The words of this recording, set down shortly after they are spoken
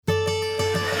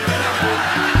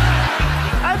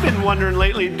I've been wondering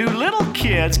lately, do little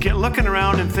kids get looking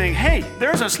around and think, hey,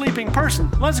 there's a sleeping person.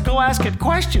 Let's go ask it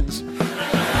questions.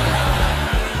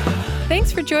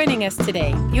 Thanks for joining us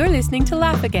today. You're listening to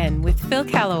Laugh Again with Phil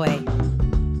Callaway.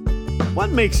 What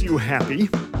makes you happy?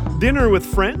 Dinner with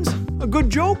friends? A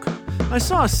good joke? I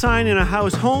saw a sign in a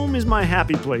house, home is my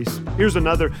happy place. Here's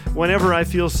another, whenever I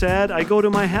feel sad, I go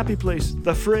to my happy place,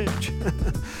 the fridge.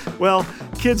 Well,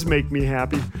 kids make me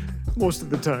happy, most of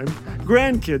the time.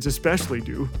 Grandkids especially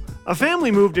do. A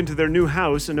family moved into their new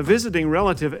house and a visiting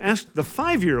relative asked the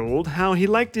 5-year-old how he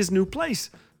liked his new place.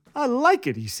 I like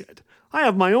it, he said. I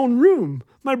have my own room.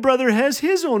 My brother has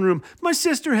his own room. My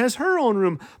sister has her own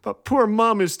room. But poor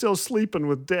mom is still sleeping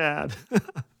with dad.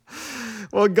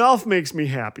 Well, golf makes me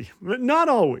happy. Not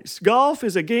always. Golf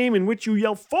is a game in which you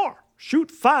yell 4,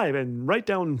 shoot 5, and write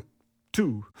down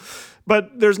 2.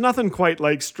 But there's nothing quite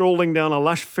like strolling down a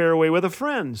lush fairway with a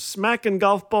friend, smacking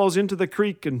golf balls into the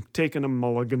creek and taking a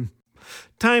mulligan.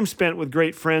 Time spent with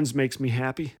great friends makes me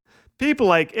happy. People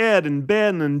like Ed and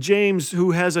Ben and James,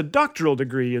 who has a doctoral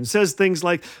degree and says things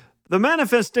like, the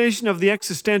manifestation of the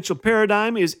existential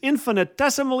paradigm is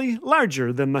infinitesimally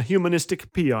larger than the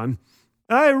humanistic peon.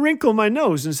 I wrinkle my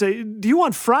nose and say, do you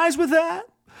want fries with that?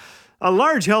 A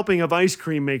large helping of ice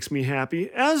cream makes me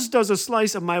happy, as does a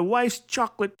slice of my wife's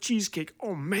chocolate cheesecake.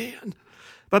 Oh, man.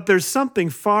 But there's something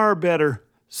far better,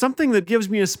 something that gives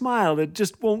me a smile that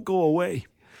just won't go away.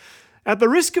 At the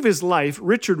risk of his life,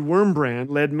 Richard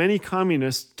Wurmbrand led many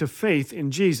communists to faith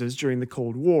in Jesus during the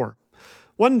Cold War.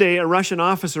 One day, a Russian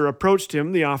officer approached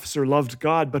him. The officer loved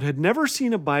God, but had never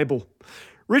seen a Bible.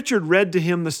 Richard read to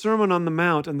him the Sermon on the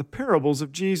Mount and the parables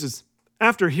of Jesus.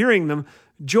 After hearing them,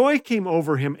 joy came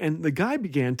over him, and the guy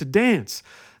began to dance.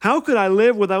 How could I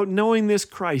live without knowing this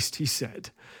Christ, he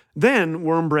said. Then,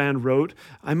 Wurmbrand wrote,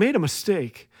 I made a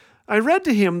mistake. I read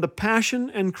to him the passion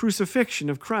and crucifixion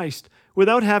of Christ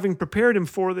without having prepared him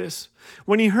for this.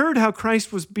 When he heard how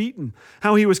Christ was beaten,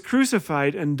 how he was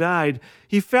crucified and died,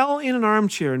 he fell in an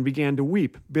armchair and began to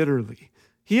weep bitterly.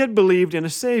 He had believed in a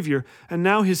Savior, and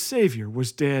now his Savior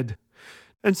was dead.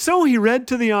 And so he read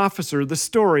to the officer the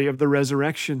story of the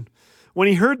resurrection. When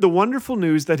he heard the wonderful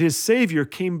news that his Savior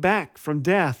came back from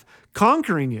death,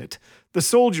 conquering it, the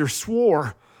soldier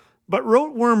swore. But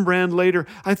wrote Wurmbrand later,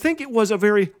 I think it was a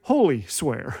very holy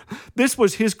swear. This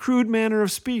was his crude manner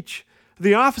of speech.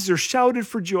 The officer shouted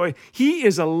for joy. He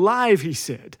is alive, he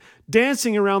said,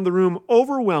 dancing around the room,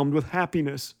 overwhelmed with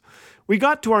happiness. We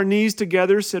got to our knees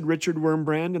together, said Richard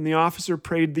Wurmbrand, and the officer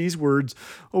prayed these words,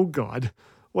 Oh God,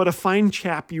 what a fine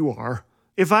chap you are.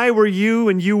 If I were you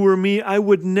and you were me, I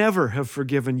would never have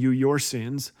forgiven you your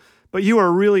sins. But you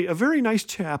are really a very nice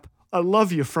chap. I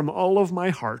love you from all of my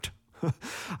heart.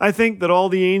 I think that all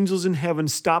the angels in heaven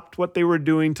stopped what they were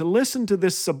doing to listen to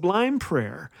this sublime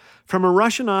prayer from a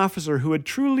Russian officer who had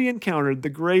truly encountered the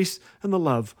grace and the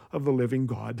love of the living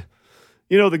God.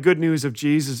 You know, the good news of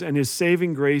Jesus and his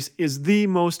saving grace is the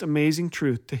most amazing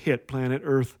truth to hit planet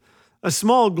Earth. A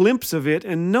small glimpse of it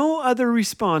and no other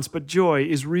response but joy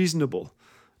is reasonable.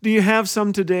 Do you have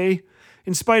some today?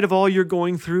 In spite of all you're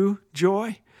going through,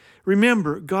 joy?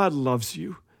 Remember, God loves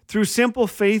you. Through simple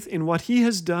faith in what he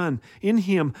has done, in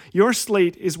him, your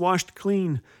slate is washed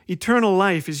clean. Eternal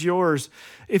life is yours.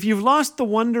 If you've lost the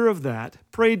wonder of that,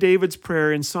 pray David's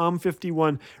prayer in Psalm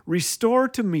 51, restore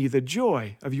to me the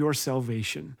joy of your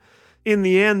salvation. In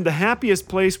the end, the happiest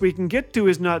place we can get to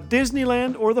is not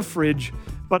Disneyland or the fridge,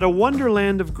 but a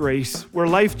wonderland of grace where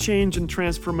life change and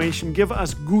transformation give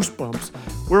us goosebumps,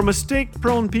 where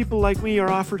mistake-prone people like me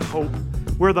are offered hope,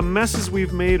 where the messes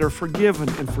we've made are forgiven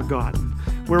and forgotten,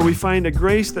 where we find a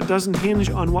grace that doesn't hinge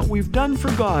on what we've done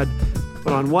for God,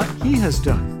 but on what he has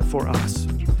done for us.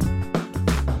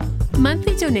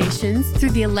 Monthly donations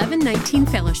through the 1119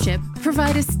 Fellowship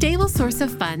provide a stable source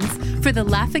of funds for the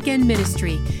Laugh Again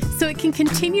ministry, so it can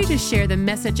continue to share the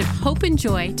message of hope and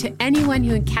joy to anyone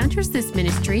who encounters this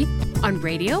ministry on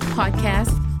radio,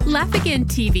 podcast, Laugh Again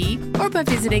TV, or by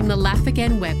visiting the Laugh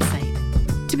Again website.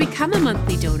 To become a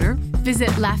monthly donor, visit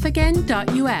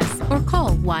laughagain.us or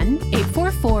call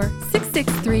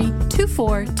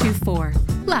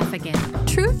 1-844-663-2424. Laugh Again,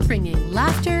 truth bringing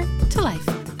laughter